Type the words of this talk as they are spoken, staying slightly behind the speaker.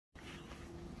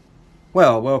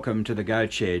Well, welcome to the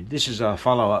Goat Shed. This is a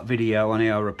follow-up video on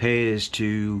our repairs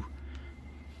to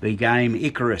the game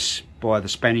Icarus by the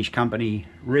Spanish company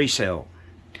Resell.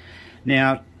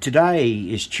 Now, today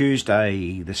is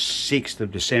Tuesday the 6th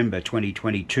of December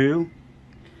 2022.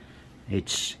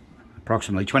 It's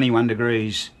approximately 21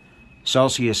 degrees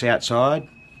Celsius outside,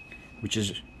 which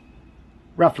is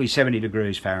roughly 70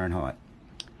 degrees Fahrenheit.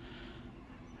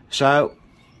 So,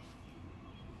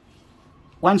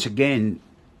 once again,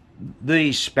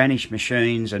 these Spanish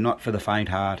machines are not for the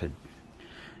faint-hearted.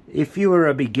 If you are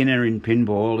a beginner in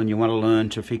pinball and you want to learn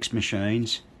to fix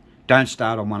machines, don't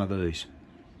start on one of these.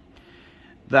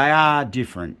 They are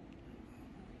different.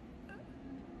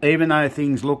 Even though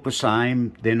things look the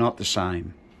same, they're not the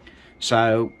same.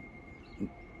 So,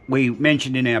 we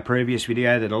mentioned in our previous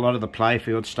video that a lot of the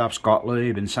playfield stuff's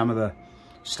Gottlieb, and some of the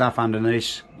stuff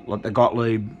underneath, like the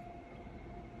Gottlieb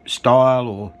style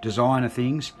or design of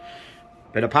things.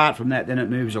 But apart from that, then it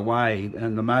moves away,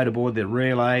 and the motorboard, the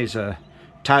relays are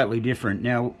totally different.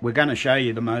 Now, we're going to show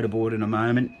you the motorboard in a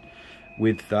moment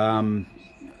with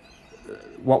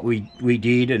what we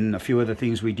did and a few other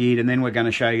things we did, and then we're going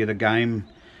to show you the game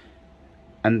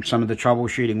and some of the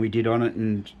troubleshooting we did on it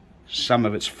and some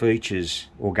of its features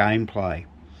or gameplay.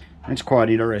 It's quite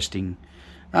interesting.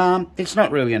 It's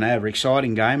not really an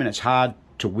over-exciting game, and it's hard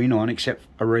to win on except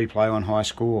a replay on high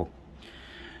score.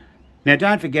 Now,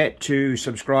 don't forget to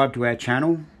subscribe to our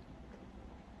channel,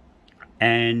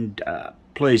 and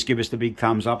please give us the big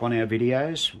thumbs up on our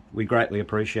videos. We greatly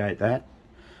appreciate that.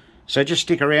 So just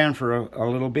stick around for a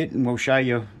little bit and we'll show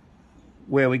you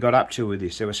where we got up to with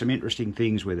this. There were some interesting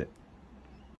things with it.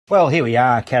 Well, here we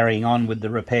are carrying on with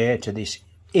the repair to this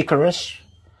Icarus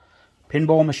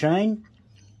pinball machine.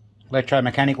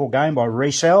 Electromechanical game by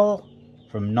Resell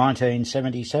from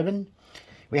 1977.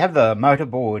 We have the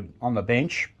motorboard on the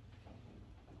bench,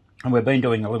 and we've been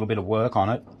doing a little bit of work on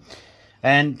it.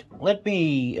 And let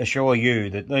me assure you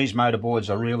that these motorboards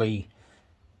are really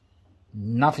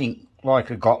nothing like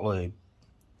a Gottlieb.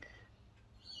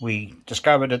 We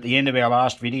discovered at the end of our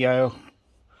last video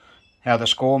how the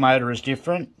score motor is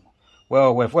different.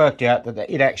 Well, we've worked out that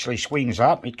it actually swings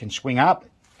up. It can swing up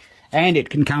and it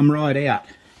can come right out.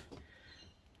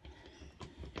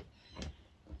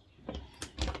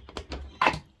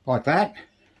 Like that.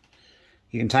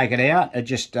 You can take it out. It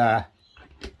just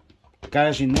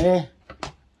goes in there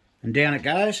and down it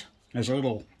goes. There's a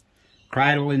little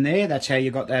cradle in there. That's how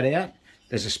you got that out.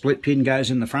 There's a split pin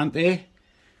goes in the front there.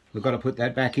 We've got to put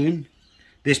that back in.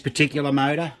 This particular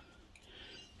motor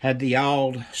had the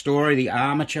old story. The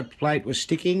armature plate was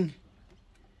sticking.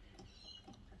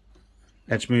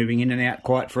 That's moving in and out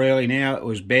quite freely now. It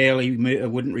was barely,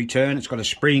 it wouldn't return. It's got a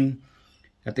spring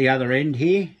at the other end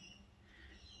here.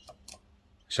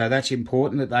 So that's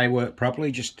important that they work properly.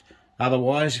 Just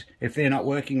otherwise, if they're not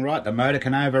working right, the motor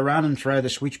can overrun and throw the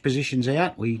switch positions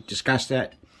out. We discussed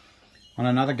that on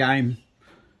another game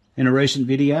in a recent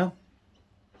video.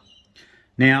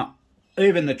 Now,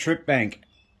 even the trip bank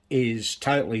is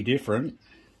totally different.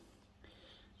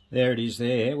 There it is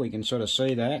there. We can sort of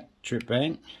see that trip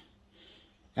bank.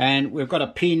 And we've got a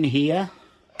pin here.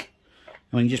 And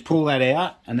we can just pull that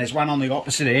out. And there's one on the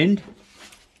opposite end.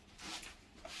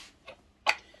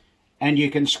 And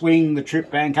you can swing the trip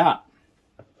bank up.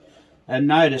 And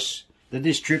notice that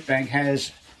this trip bank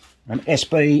has an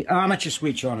SB armature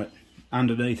switch on it,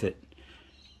 underneath it.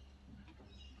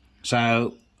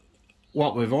 So,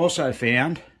 what we've also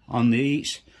found on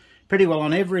these, pretty well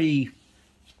on every,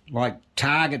 like,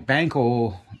 target bank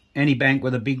or any bank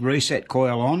with a big reset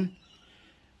coil on,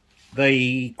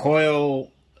 the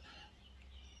coil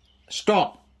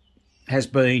stop has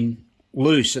been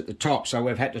loose at the top, so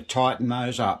we've had to tighten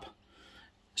those up.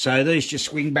 So these just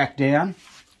swing back down.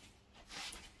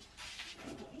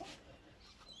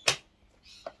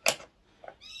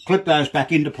 Clip those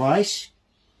back into place.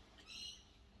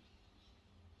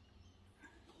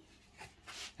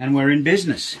 And we're in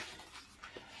business.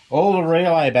 All the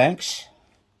relay banks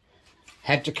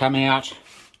had to come out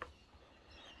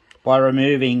by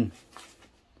removing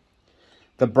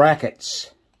the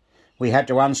brackets. We had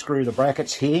to unscrew the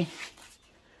brackets here,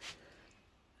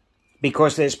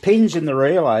 because there's pins in the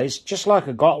relays, just like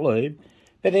a Gottlieb,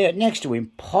 but they're next to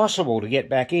impossible to get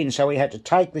back in, so we had to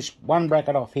take this one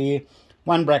bracket off here,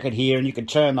 one bracket here, and you could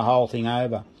turn the whole thing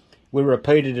over. We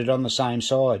repeated it on the same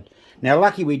side. Now,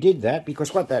 lucky we did that,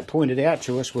 because what that pointed out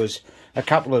to us was a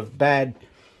couple of bad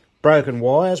broken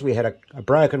wires. We had a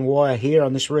broken wire here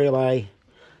on this relay,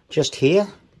 just here.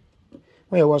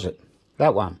 Where was it?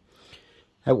 That one.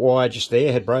 That wire just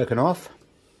there had broken off.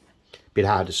 Bit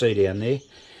hard to see down there.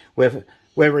 We've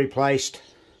replaced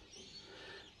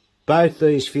both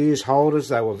these fuse holders,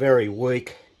 they were very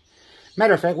weak.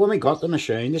 Matter of fact, when we got the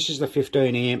machine, this is the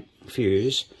 15 amp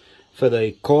fuse for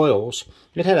the coils.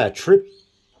 It had a trip,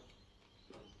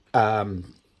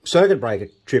 circuit breaker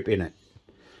trip in it.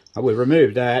 We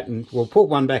removed that, and we'll put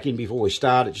one back in before we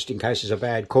start it, just in case there's a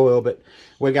bad coil, but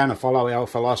we're going to follow our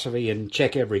philosophy and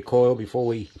check every coil before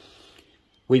we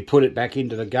put it back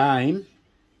into the game,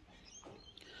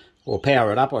 or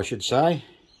power it up, I should say.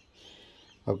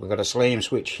 We've got a slam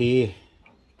switch here,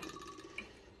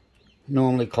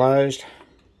 normally closed.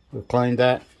 We've cleaned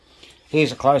that.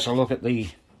 Here's a closer look at the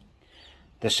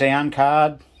sound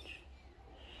card.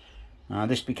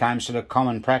 This became sort of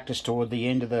common practice toward the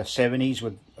end of the 70s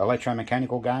with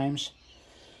electromechanical games.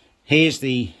 Here's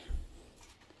the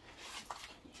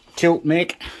tilt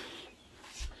mech.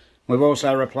 We've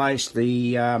also replaced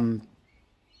the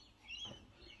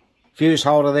fuse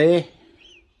holder there.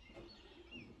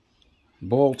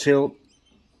 Ball tilt.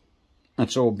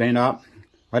 That's all bent up.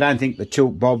 I don't think the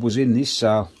tilt bob was in this,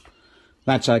 so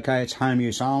that's okay. It's home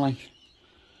use only.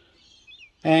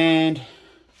 And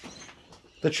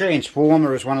the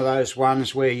transformer is one of those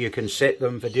ones where you can set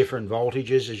them for different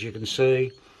voltages, as you can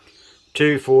see.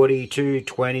 240,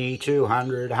 220,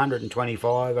 200,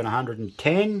 125 and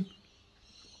 110.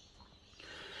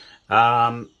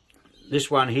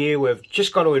 This one here, we've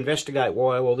just got to investigate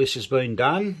why all this has been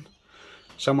done.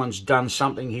 Someone's done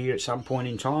something here at some point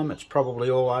in time. It's probably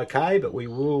all okay, but we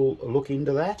will look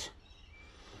into that.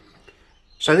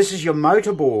 So this is your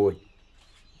motor board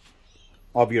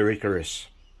of your Icarus.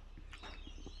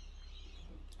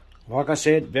 Like I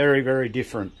said, very, very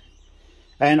different.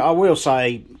 And I will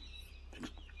say,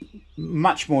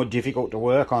 much more difficult to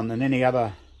work on than any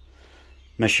other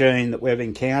machine that we've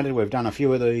encountered. We've done a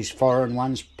few of these foreign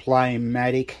ones,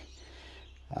 Playmatic,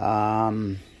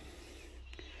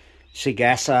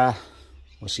 Sigasa,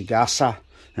 or Sigasa,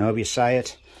 however you say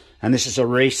it. And this is a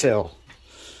resell.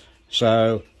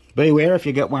 So beware, if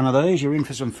you get one of these, you're in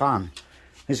for some fun.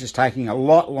 This is taking a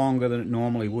lot longer than it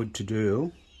normally would to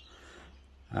do.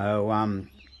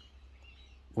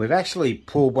 We've actually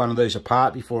pulled one of these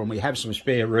apart before, and we have some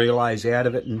spare relays out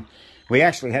of it, and we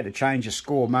actually had to change a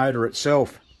score motor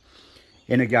itself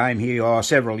in a game here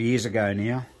several years ago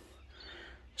now.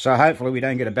 So hopefully we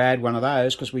don't get a bad one of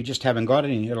those, because we just haven't got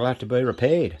any. It'll have to be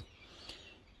repaired.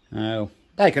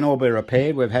 They can all be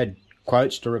repaired. We've had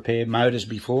quotes to repair motors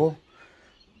before.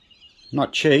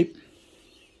 Not cheap.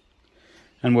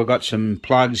 And we've got some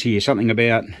plugs here, something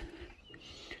about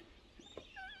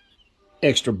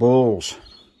extra balls.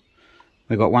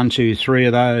 We've got 1, 2, 3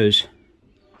 of those.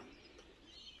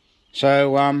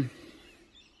 So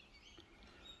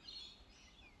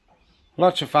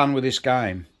lots of fun with this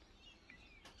game.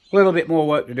 A little bit more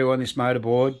work to do on this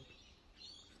motorboard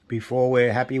before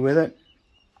we're happy with it.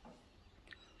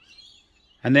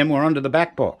 And then we're onto the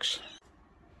back box.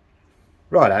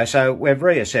 Righto, so we've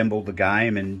reassembled the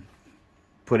game and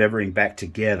put everything back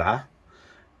together.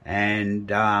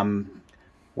 And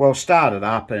we'll start it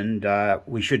up, and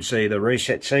we should see the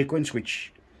reset sequence,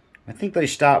 which I think they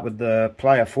start with the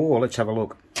player 4. Let's have a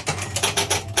look.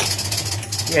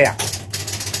 Yeah.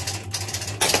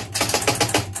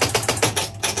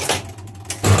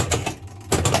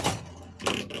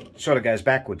 Sort of goes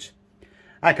backwards.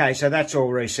 Okay, so that's all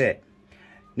reset.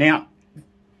 Now,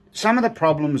 some of the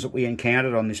problems that we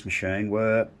encountered on this machine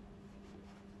were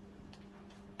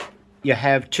you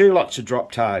have 2 lots of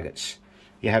drop targets.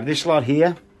 You have this lot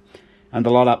here and the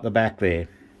lot up the back there.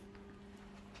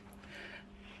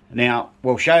 Now,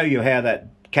 we'll show you how that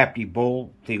captive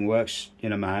ball thing works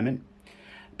in a moment.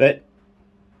 But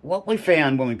what we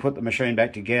found when we put the machine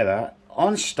back together,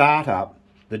 on startup,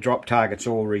 the drop targets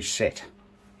all reset.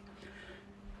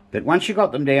 But once you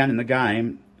got them down in the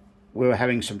game, we were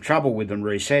having some trouble with them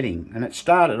resetting. And it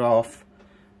started off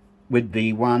with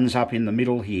the ones up in the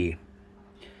middle here.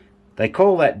 They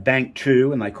call that bank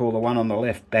 2, and they call the one on the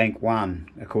left bank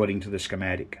 1, according to the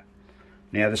schematic.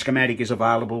 Now, the schematic is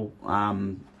available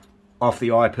off the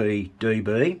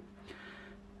IPDB,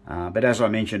 but as I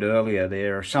mentioned earlier,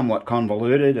 they're somewhat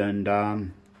convoluted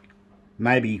and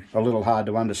maybe a little hard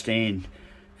to understand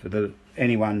for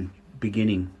anyone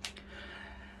beginning.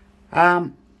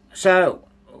 So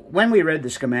when we read the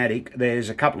schematic, there's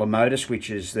a couple of motor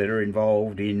switches that are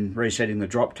involved in resetting the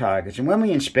drop targets, and when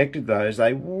we inspected those,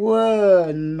 they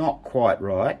were not quite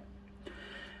right.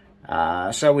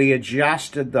 So we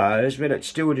adjusted those, but it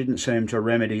still didn't seem to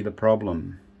remedy the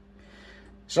problem.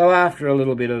 So after a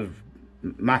little bit of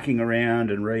mucking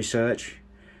around and research,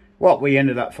 what we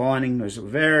ended up finding was a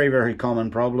very, very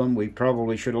common problem. We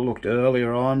probably should have looked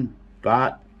earlier on,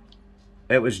 but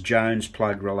it was Jones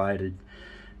plug related.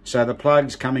 So the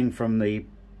plugs coming from the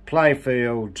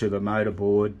playfield to the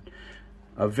motorboard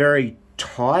are very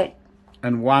tight,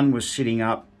 and one was sitting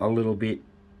up a little bit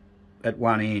at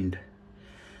one end.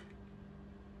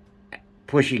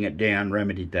 Pushing it down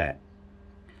remedied that.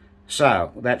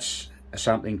 So that's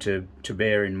something to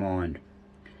bear in mind.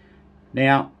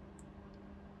 Now,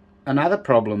 another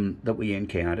problem that we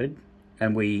encountered,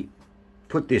 and we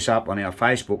put this up on our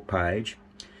Facebook page,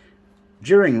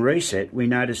 during reset we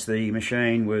noticed the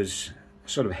machine was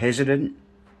sort of hesitant,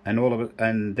 and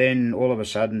then all of a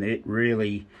sudden it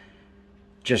really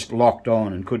just locked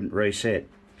on and couldn't reset.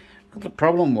 What the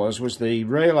problem was the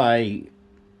relay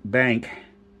bank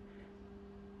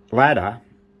ladder,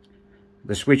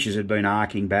 the switches had been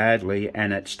arcing badly,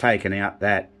 and it's taken out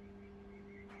that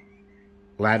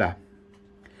ladder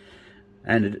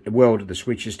and it welded the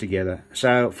switches together.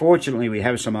 So fortunately we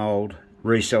have some old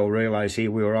resell relays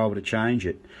here. We were able to change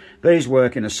it. These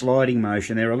work in a sliding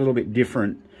motion. They're a little bit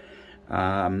different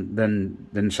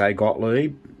than say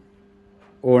Gottlieb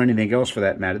or anything else for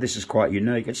that matter. This is quite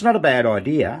unique. It's not a bad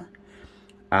idea,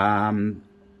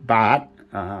 but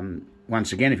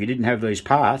once again, if you didn't have these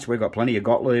parts, we've got plenty of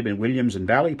Gottlieb and Williams and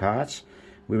Valley parts.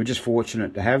 We were just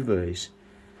fortunate to have these.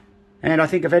 And I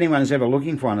think if anyone's ever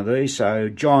looking for one of these, so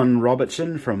John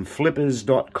Robertson from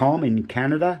flippers.com in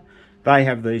Canada, they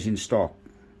have these in stock.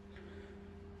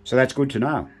 So that's good to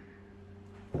know.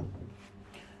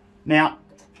 Now,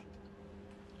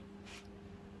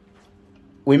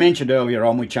 we mentioned earlier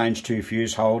on we changed 2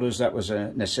 fuse holders. That was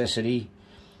a necessity.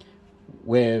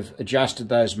 We've adjusted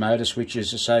those motor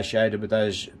switches associated with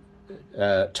those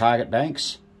target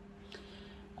banks.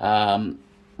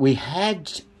 We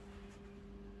had,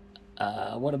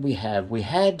 what did we have? We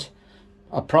had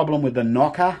a problem with the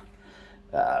knocker.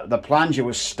 The plunger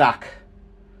was stuck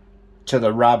to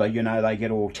the rubber. You know, they get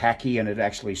all tacky and it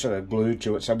actually sort of glued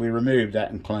to it. So we removed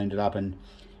that and cleaned it up and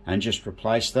just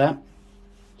replaced that.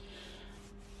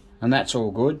 And that's all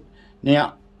good.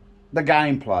 Now, the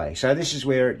gameplay. So this is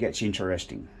where it gets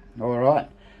interesting. All right.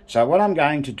 So what I'm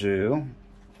going to do,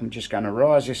 I'm just going to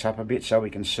rise this up a bit so we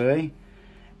can see,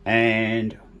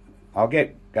 and I'll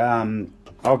get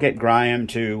Graham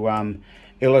to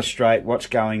illustrate what's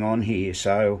going on here.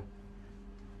 So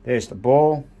there's the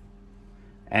ball,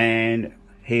 and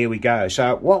here we go.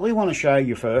 So what we want to show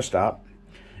you first up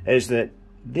is that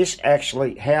this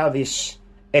actually, how this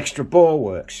extra ball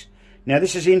works. Now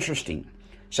this is interesting.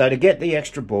 So to get the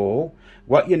extra ball,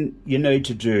 what you need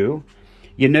to do,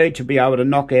 you need to be able to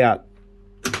knock out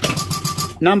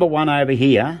number 1 over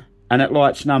here, and it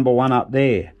lights number 1 up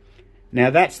there. Now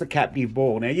that's the captive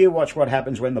ball. Now you watch what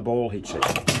happens when the ball hits it.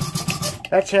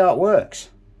 That's how it works.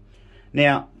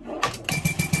 Now,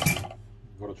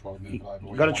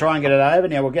 you've got to try and get it over.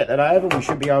 Now we'll get that over. We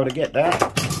should be able to get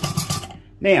that.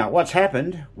 Now what's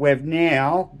happened, we've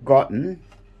now gotten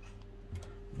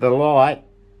the light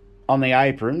on the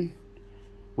apron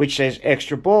which says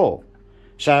extra ball.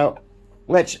 So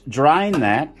let's drain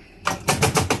that,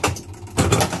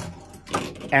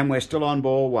 and we're still on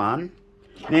ball 1.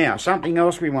 Now something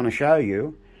else we want to show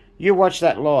you. You watch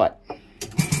that light.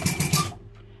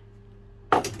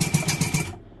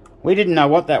 We didn't know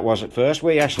what that was at first.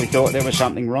 We actually thought there was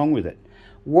something wrong with it.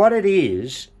 What it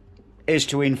is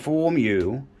to inform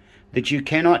you that you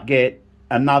cannot get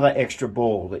another extra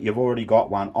ball, that you've already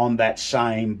got one on that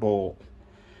same ball.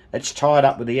 It's tied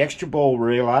up with the extra ball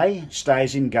relay,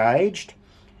 stays engaged,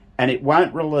 and it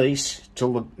won't release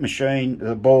till the machine,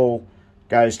 the ball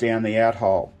goes down the out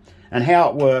hole. And how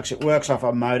it works off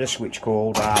a motor switch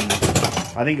called,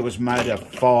 I think it was motor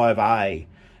 5A,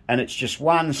 and it's just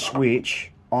one switch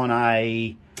on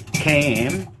a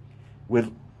cam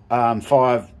with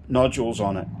 5 nodules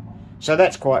on it. So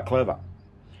that's quite clever.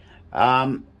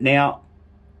 Now,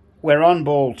 we're on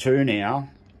ball 2 now,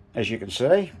 as you can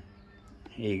see.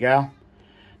 Here you go.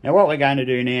 Now what we're going to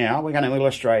do now, we're going to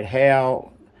illustrate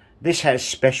how this has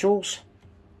specials.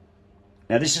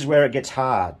 Now this is where it gets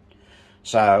hard.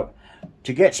 So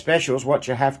to get specials, what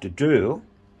you have to do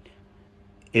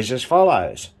is as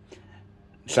follows.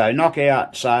 So knock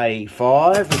out, say,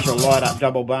 5, which will light up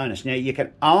double bonus. Now you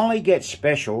can only get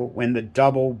special when the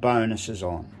double bonus is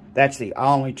on. That's the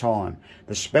only time.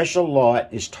 The special light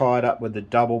is tied up with the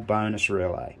double bonus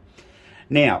relay.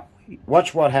 Now,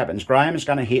 watch what happens. Graham is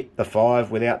going to hit the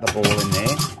 5 without the ball in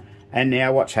there. And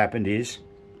now what's happened is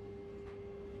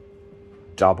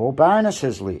double bonus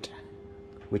has lit,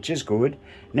 which is good.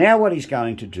 Now what he's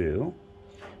going to do,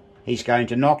 he's going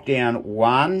to knock down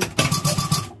 1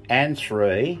 and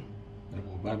 3. It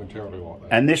will momentarily light that.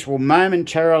 And this will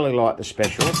momentarily light the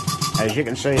special, as you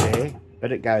can see there,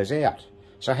 but it goes out.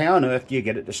 So how on earth do you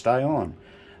get it to stay on?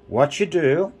 What you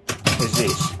do is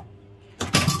this.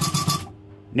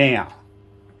 Now,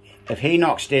 if he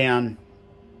knocks down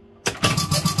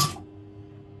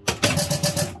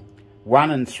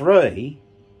 1 and 3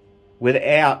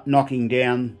 without knocking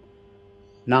down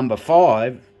number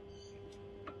 5,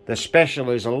 the special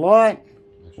is a light.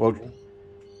 Well,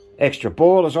 extra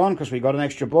ball is on because we got an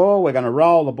extra ball. We're going to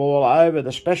roll the ball over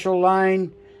the special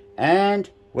lane and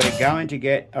we're going to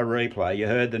get a replay. You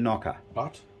heard the knocker.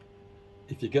 But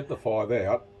if you get the 5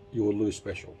 out, you will lose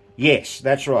special. Yes,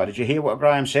 that's right. Did you hear what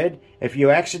Graham said? If you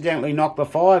accidentally knock the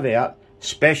 5 out,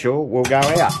 special will go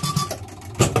out.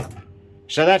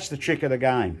 So that's the trick of the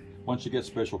game. Once you get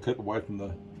special, keep away from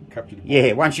the captured ball.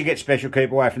 Yeah, once you get special,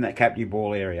 keep away from that captive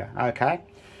ball area. Okay.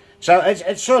 So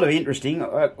it's sort of interesting.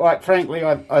 Like, frankly,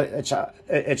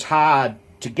 it's hard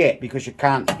to get because you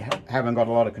haven't got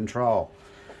a lot of control.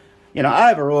 You know,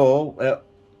 overall,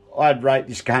 I'd rate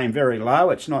this game very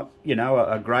low. It's not, you know,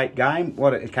 a great game.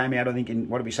 It came out, I think, in,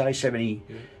 what did we say,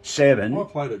 77. I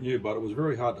played it new, but it was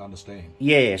very hard to understand.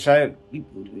 Yeah, so,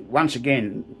 once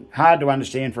again, hard to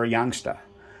understand for a youngster.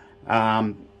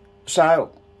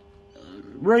 So,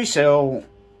 Resell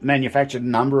manufactured a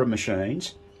number of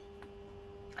machines.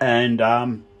 And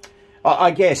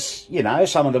I guess, you know,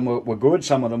 some of them were good,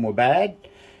 some of them were bad.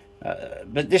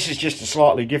 But this is just a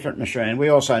slightly different machine. We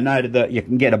also noted that you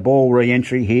can get a ball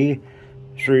re-entry here,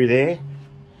 through there.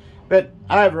 But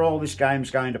overall, this game's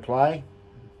going to play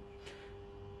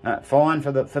fine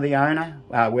for the owner.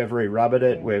 We've re-rubbered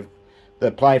it.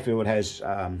 The playfield has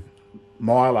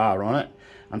mylar on it.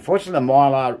 Unfortunately, the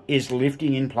mylar is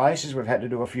lifting in places. We've had to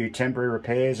do a few temporary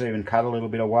repairs, even cut a little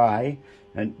bit away.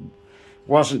 And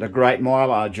wasn't a great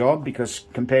mylar job because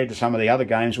compared to some of the other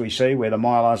games we see where the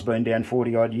mylar's been down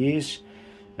 40 odd years,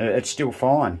 it's still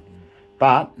fine.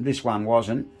 But this one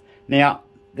wasn't. Now,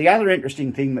 the other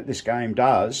interesting thing that this game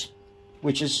does,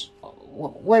 which is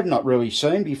we've not really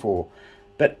seen before,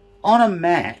 but on a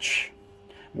match,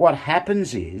 what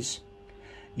happens is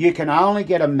you can only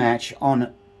get a match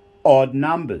on odd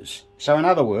numbers. So in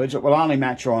other words, it will only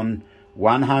match on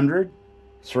 100,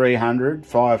 300,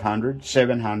 500,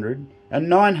 700 and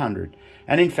 900.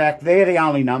 And in fact, they're the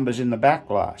only numbers in the back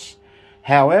glass.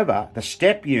 However, the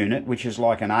step unit, which is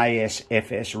like an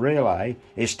ASFS relay,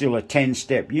 is still a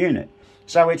 10-step unit.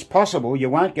 So it's possible you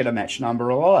won't get a match number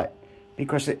of light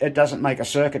because it doesn't make a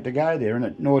circuit to go there,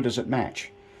 and nor does it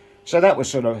match. So that was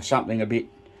sort of something a bit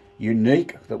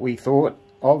unique that we thought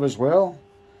of as well.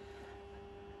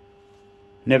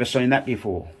 Never seen that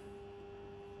before.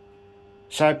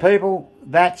 So people,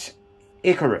 that's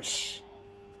Icarus.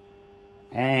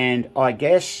 And I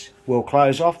guess we'll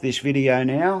close off this video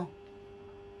now.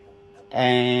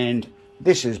 And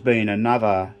this has been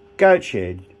another Goat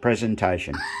Shed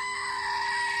presentation.